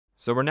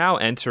So we're now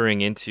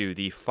entering into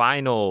the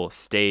final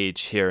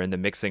stage here in the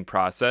mixing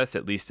process,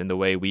 at least in the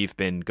way we've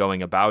been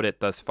going about it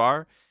thus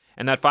far.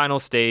 And that final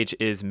stage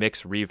is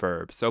mix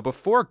reverb. So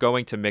before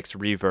going to mix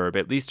reverb,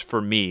 at least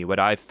for me, what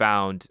I've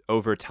found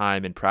over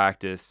time in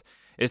practice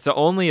is to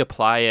only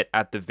apply it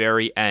at the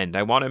very end.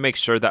 I want to make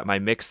sure that my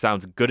mix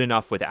sounds good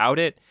enough without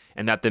it,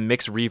 and that the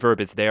mix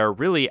reverb is there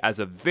really as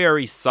a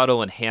very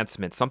subtle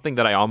enhancement, something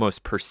that I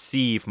almost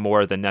perceive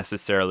more than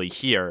necessarily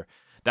hear.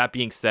 That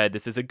being said,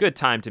 this is a good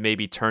time to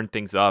maybe turn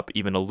things up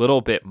even a little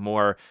bit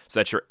more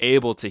so that you're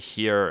able to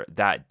hear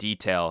that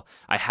detail.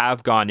 I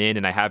have gone in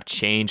and I have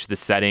changed the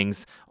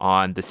settings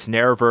on the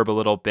snare verb a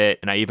little bit,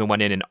 and I even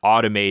went in and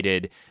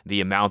automated the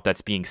amount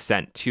that's being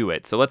sent to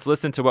it. So let's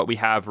listen to what we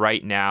have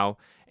right now,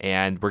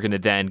 and we're going to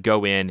then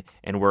go in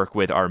and work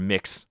with our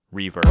mix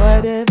reverb.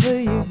 Whatever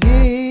you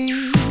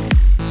give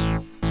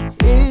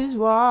is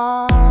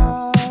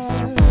what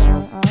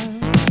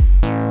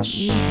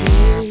you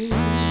give.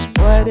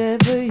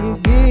 Whatever you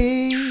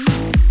give.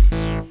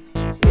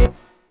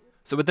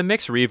 So with the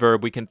mix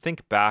reverb, we can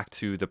think back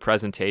to the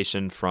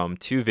presentation from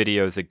 2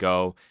 videos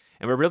ago,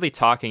 and we're really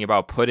talking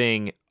about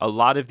putting a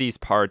lot of these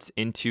parts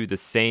into the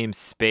same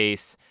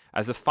space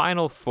as a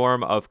final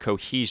form of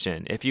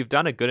cohesion. If you've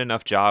done a good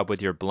enough job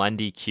with your blend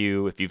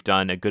EQ, if you've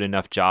done a good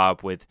enough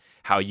job with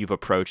how you've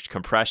approached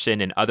compression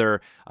and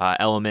other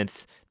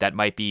elements that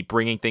might be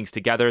bringing things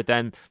together,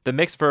 then the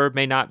mix verb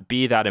may not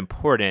be that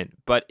important.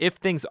 But if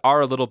things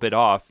are a little bit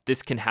off,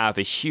 this can have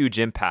a huge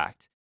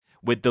impact.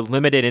 With the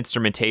limited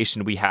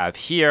instrumentation we have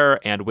here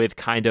and with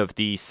kind of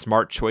the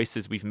smart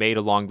choices we've made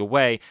along the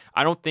way,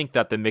 I don't think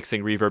that the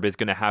mixing reverb is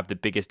going to have the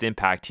biggest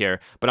impact here,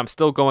 but I'm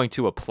still going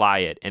to apply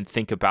it and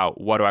think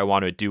about what do I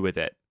want to do with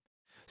it.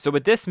 So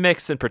with this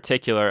mix in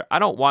particular, I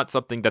don't want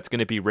something that's going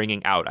to be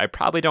ringing out. I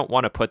probably don't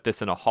want to put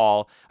this in a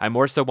hall. I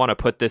more so want to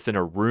put this in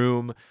a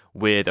room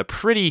with a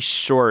pretty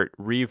short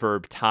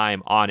reverb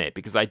time on it,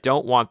 because I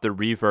don't want the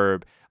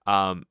reverb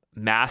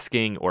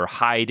masking or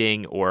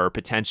hiding or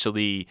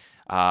potentially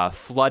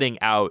flooding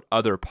out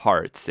other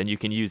parts, and you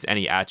can use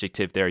any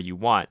adjective there you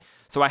want.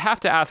 So I have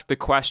to ask the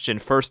question,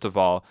 first of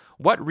all,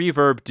 what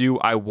reverb do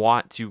I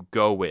want to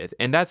go with?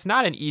 And that's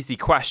not an easy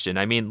question.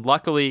 I mean,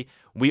 luckily,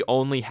 we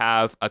only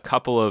have a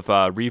couple of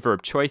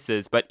reverb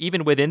choices, but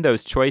even within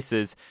those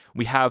choices,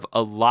 we have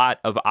a lot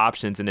of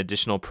options and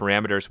additional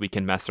parameters we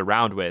can mess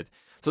around with.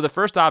 So the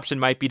first option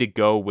might be to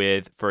go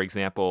with, for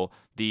example,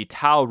 the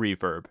towel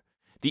reverb.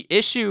 The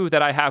issue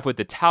that I have with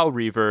the towel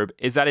reverb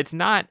is that it's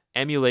not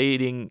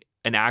emulating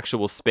an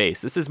actual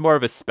space. This is more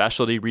of a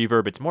specialty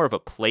reverb. It's more of a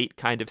plate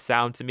kind of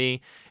sound to me.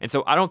 And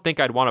so I don't think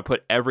I'd want to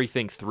put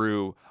everything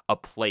through a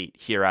plate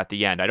here at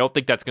the end. I don't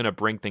think that's going to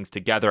bring things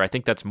together. I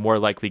think that's more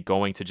likely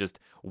going to just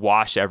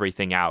wash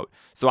everything out.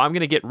 So I'm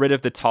going to get rid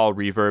of the tall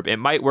reverb. It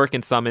might work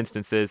in some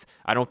instances.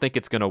 I don't think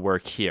it's going to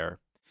work here.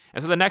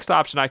 And so the next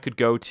option I could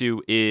go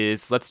to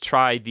is, let's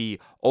try the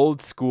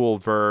old school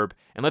verb,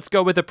 and let's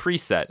go with a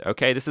preset,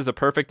 okay? This is a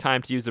perfect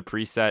time to use a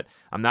preset.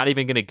 I'm not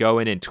even going to go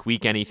in and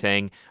tweak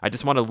anything. I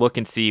just want to look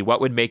and see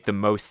what would make the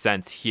most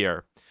sense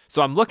here.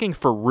 So I'm looking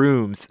for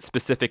rooms,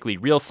 specifically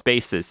real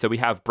spaces. So we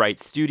have bright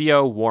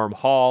studio, warm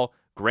hall,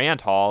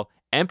 grand hall,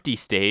 empty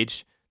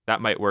stage.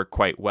 That might work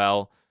quite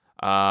well.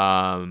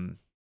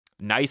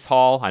 Nice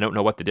hall. I don't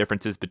know what the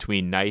difference is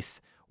between nice,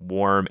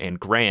 warm, and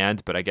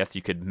grand, but I guess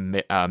you could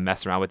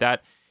mess around with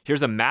that.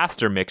 Here's a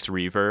master mix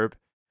reverb,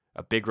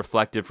 a big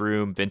reflective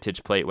room,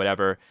 vintage plate,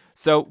 whatever.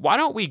 So why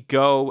don't we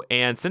go,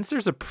 and since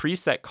there's a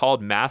preset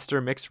called master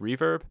mix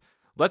reverb,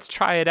 let's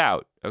try it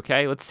out,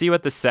 okay? Let's see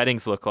what the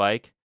settings look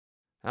like.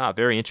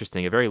 Very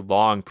interesting. A very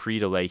long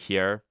pre-delay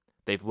here.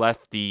 They've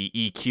left the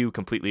EQ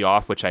completely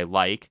off, which I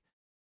like.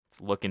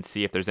 Let's look and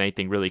see if there's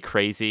anything really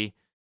crazy.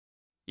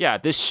 Yeah,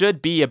 this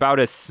should be about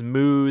as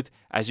smooth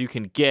as you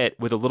can get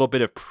with a little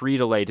bit of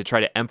pre-delay to try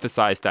to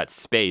emphasize that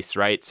space,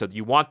 right? So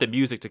you want the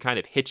music to kind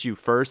of hit you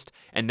first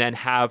and then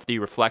have the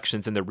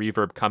reflections and the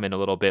reverb come in a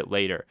little bit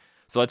later.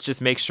 So let's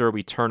just make sure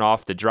we turn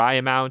off the dry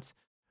amount.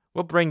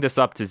 We'll bring this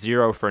up to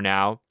 0 for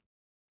now.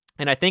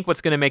 And I think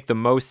what's going to make the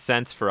most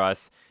sense for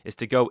us is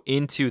to go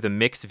into the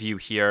mix view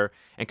here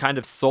and kind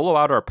of solo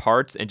out our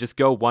parts and just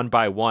go one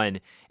by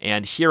one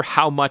and hear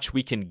how much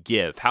we can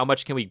give. How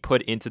much can we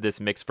put into this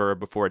mix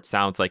verb before it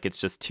sounds like it's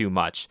just too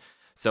much?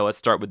 So let's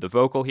start with the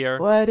vocal here.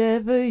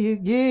 Whatever you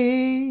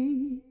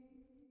give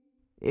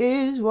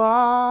is what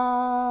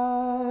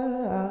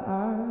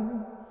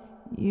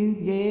you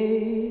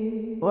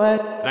give.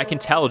 And I can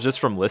tell just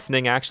from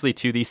listening actually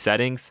to these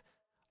settings,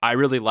 I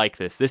really like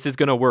this. This is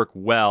going to work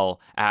well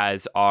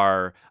as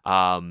our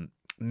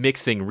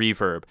mixing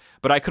reverb.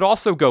 But I could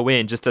also go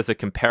in just as a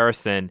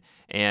comparison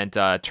and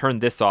turn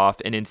this off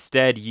and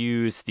instead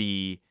use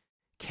the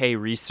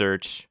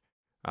K-Research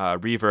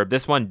reverb.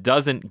 This one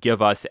doesn't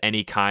give us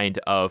any kind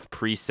of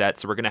preset,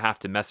 so we're going to have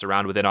to mess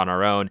around with it on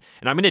our own.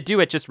 And I'm going to do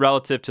it just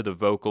relative to the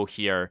vocal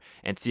here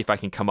and see if I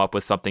can come up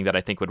with something that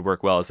I think would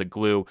work well as a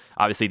glue.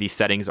 Obviously, these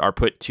settings are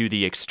put to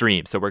the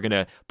extreme, so we're going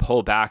to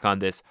pull back on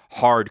this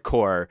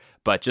hardcore.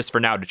 But just for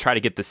now, to try to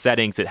get the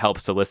settings, it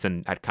helps to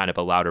listen at kind of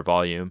a louder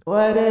volume.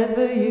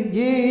 Whatever you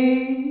give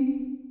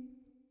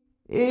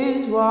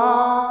is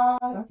why.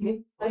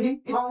 Why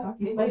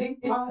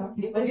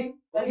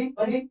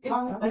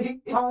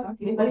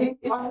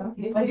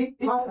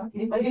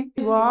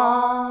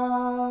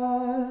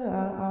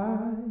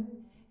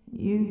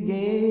you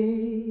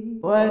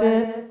gave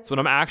whatever. So what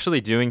I'm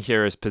actually doing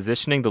here is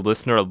positioning the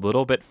listener a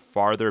little bit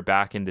farther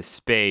back into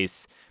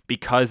space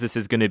because this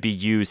is going to be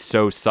used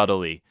so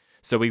subtly.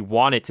 So we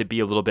want it to be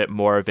a little bit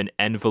more of an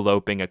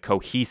enveloping, a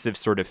cohesive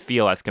sort of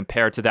feel as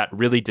compared to that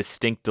really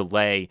distinct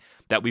delay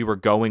that we were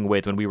going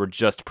with when we were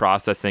just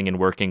processing and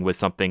working with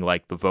something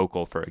like the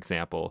vocal, for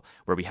example,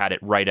 where we had it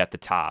right at the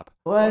top.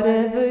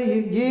 Whatever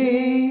you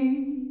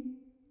give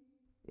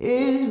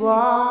is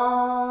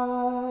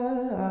why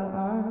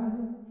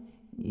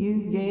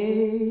you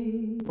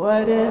gave.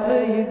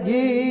 Whatever you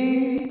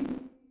give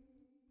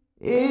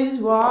is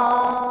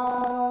why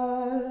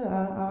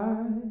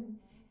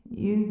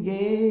you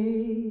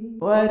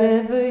gave.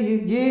 Whatever you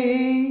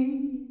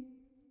give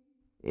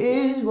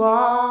is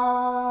why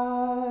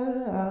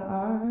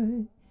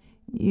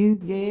you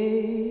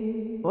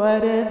gave.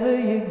 Whatever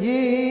you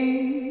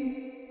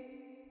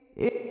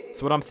give.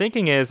 So what I'm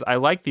thinking is I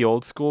like the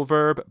old school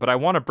verb, but I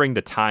want to bring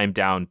the time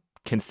down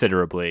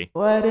considerably.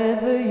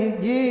 Whatever you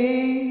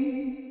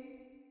give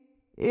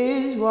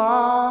is why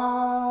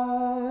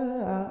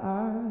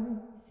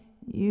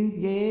you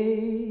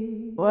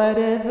gave.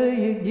 Whatever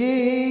you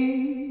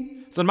give.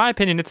 So in my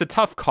opinion, it's a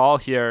tough call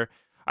here.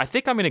 I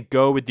think I'm going to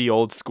go with the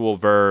old school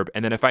verb,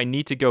 and then if I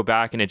need to go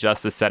back and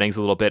adjust the settings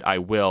a little bit, I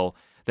will.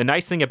 The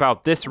nice thing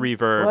about this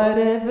reverb...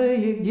 Whatever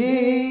you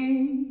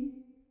give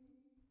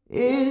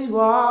is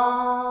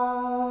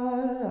why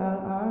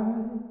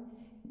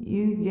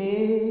you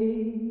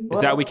gave.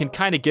 Is that we can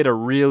kind of get a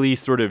really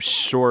sort of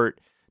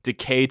short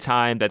decay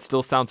time that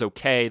still sounds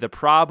okay. The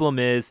problem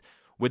is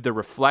with the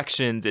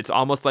reflections, it's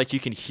almost like you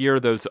can hear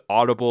those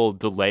audible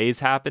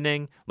delays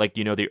happening, like,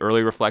 you know, the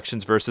early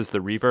reflections versus the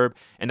reverb,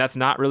 and that's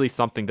not really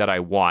something that I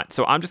want.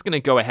 So I'm just going to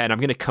go ahead, I'm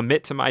going to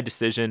commit to my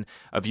decision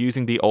of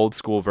using the old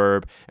school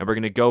verb, and we're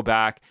going to go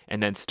back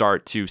and then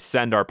start to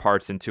send our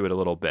parts into it a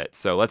little bit.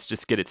 So let's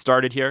just get it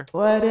started here.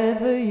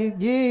 Whatever you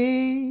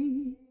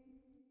give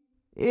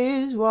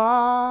is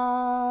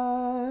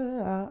why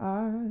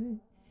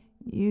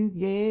you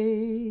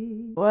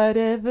gave.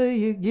 Whatever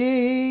you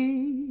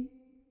give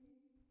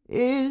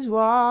is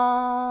why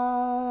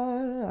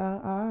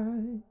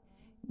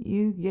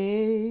you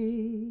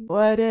gave.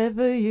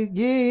 Whatever you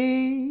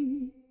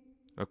give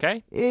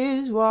Okay?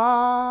 is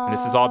why. And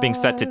this is all being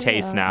set to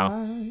taste now.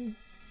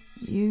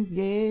 You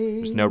gave.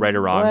 There's no right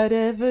or wrong.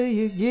 Whatever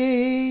you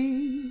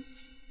give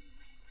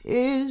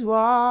is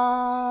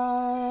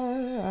why.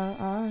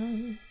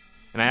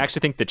 And I actually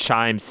think the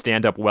chimes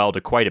stand up well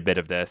to quite a bit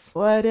of this.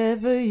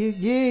 Whatever you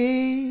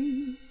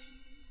give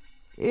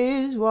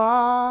is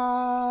why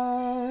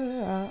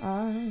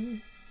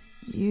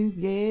you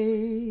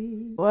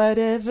gave.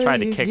 Whatever Try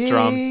the you kick give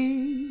drum.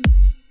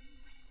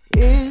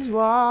 is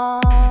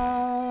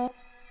why.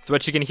 So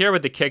what you can hear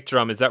with the kick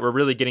drum is that we're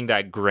really getting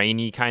that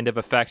grainy kind of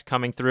effect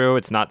coming through.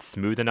 It's not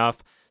smooth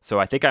enough. So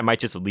I think I might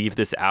just leave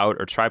this out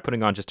or try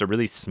putting on just a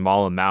really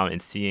small amount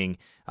and seeing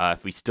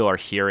if we still are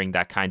hearing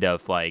that kind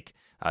of like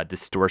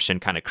distortion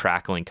kind of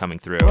crackling coming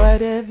through.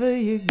 Whatever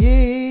you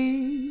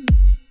give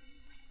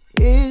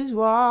is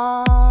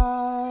why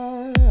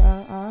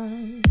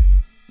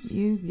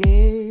you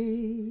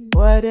gave.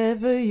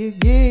 Whatever you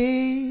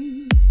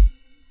give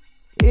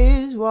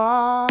is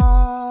why.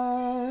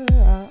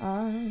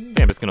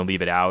 Okay, I'm just going to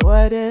leave it out.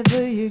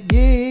 Whatever you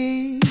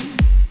give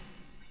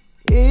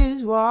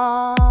is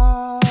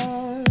why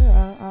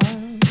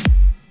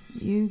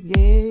you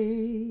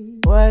gave.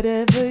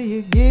 Whatever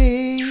you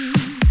give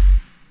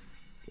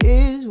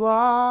is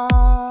why.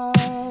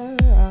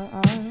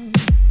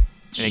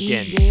 And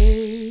again,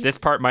 this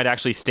part might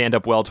actually stand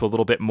up well to a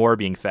little bit more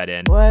being fed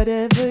in.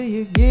 Whatever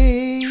you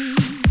give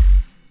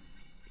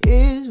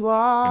is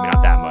why. Maybe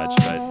not that much,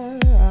 but...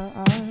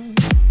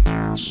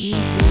 You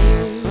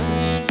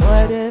give.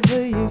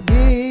 Whatever you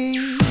give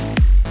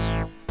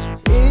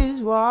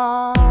is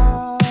why.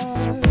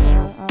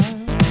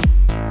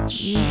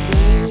 You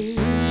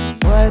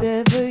give.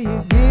 Whatever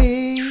you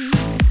give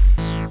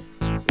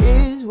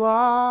is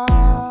why.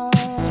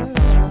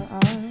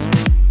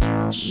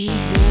 You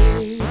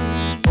give.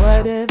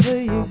 Whatever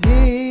you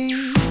give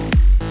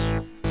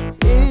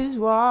is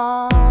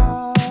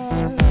why.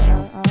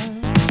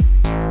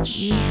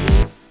 You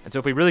give. And so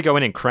if we really go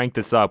in and crank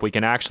this up, we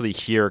can actually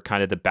hear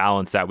kind of the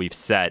balance that we've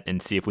set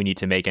and see if we need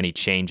to make any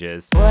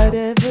changes.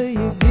 Whatever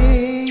you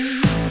give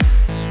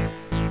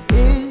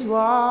is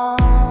why.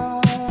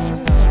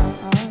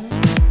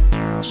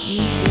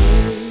 You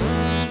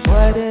give.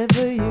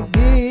 Whatever you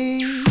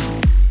give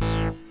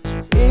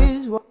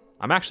is why.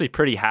 I'm actually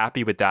pretty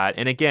happy with that.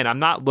 And again, I'm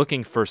not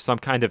looking for some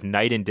kind of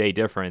night and day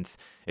difference.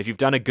 If you've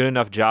done a good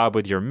enough job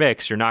with your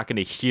mix, you're not going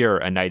to hear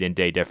a night and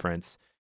day difference.